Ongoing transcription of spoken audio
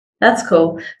That's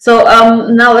cool. So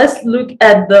now let's look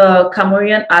at the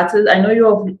Cameroonian artists. I know you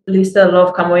have listed a lot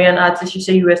of Cameroonian artists. You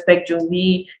say you respect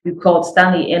Jovi, you called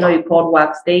Stanley Eno, you called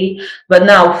Wax Day. But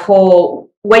now for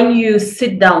when you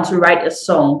sit down to write a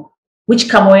song, which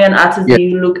Cameroonian artist Yeah. do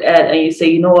you look at and you say,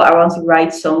 you know what, I want to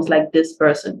write songs like this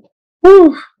person?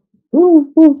 Woo,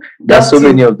 There's Just so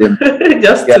many two. of them.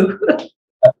 Just Yeah, two.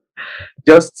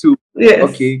 just to Yes.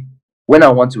 okay. When I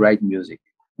want to write music,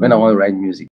 when I want to write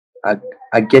music, I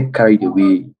I get carried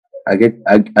away.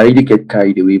 I really get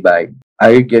carried away by I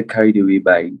really get carried away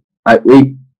by I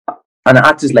wait an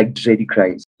artist like Dready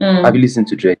cries. Have you Mm. listened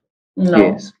to Dready? No.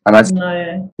 Yes. And I No,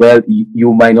 yeah. well,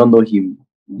 you might not know him.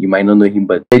 You might not know him,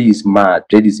 but Dready is mad.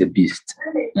 Dready is a beast.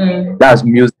 Mm. That's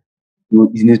music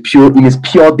in his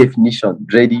pure definition.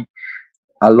 Dready,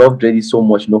 I love Dready so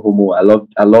much. No homo.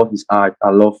 I love his art. I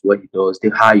love what he does, the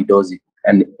how he does it,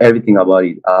 and everything about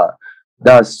it.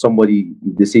 That's somebody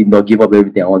they say no, give up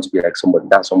everything. I want to be like somebody.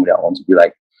 That's somebody I want to be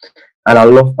like. And I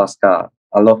love Pascal.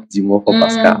 I love Dimo for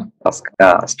Pascal. Mm.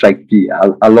 Pascal, Strike P.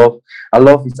 I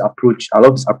love his approach. I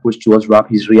love his approach towards rap,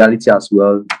 his reality as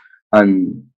well.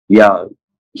 And yeah,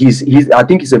 he's I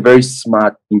think he's a very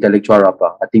smart intellectual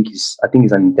rapper. I think he's an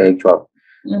intellectual.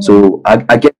 Mhm. So I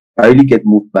really get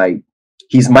moved by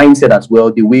his mindset as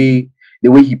well, the way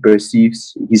he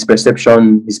perceives his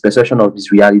perception of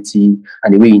his reality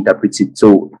and the way he interprets it.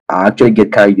 So I actually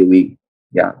get carried away.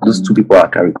 Yeah, those two Mm. people are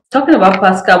carried. Talking about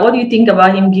Pascal, what do you think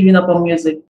about him giving up on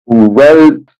music?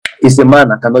 Well, it's a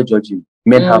man. I cannot judge him.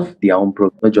 Men Mm. have their own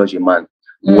problem. Not judge a man.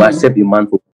 We will Mm. accept a man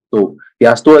for. So he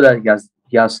has told that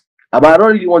he has. But I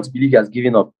don't really want to believe he has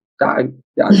given up. I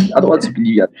don't want to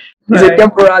believe that. It's a Right.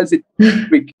 temporal. It's a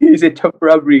break. It's a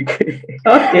temporal break.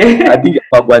 I Okay. think he'll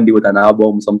back one day with an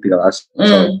album, something like that. So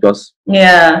Mm. just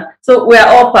Yeah. So we're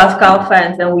all Pascal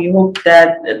fans, and we hope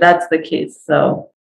that that's the case. So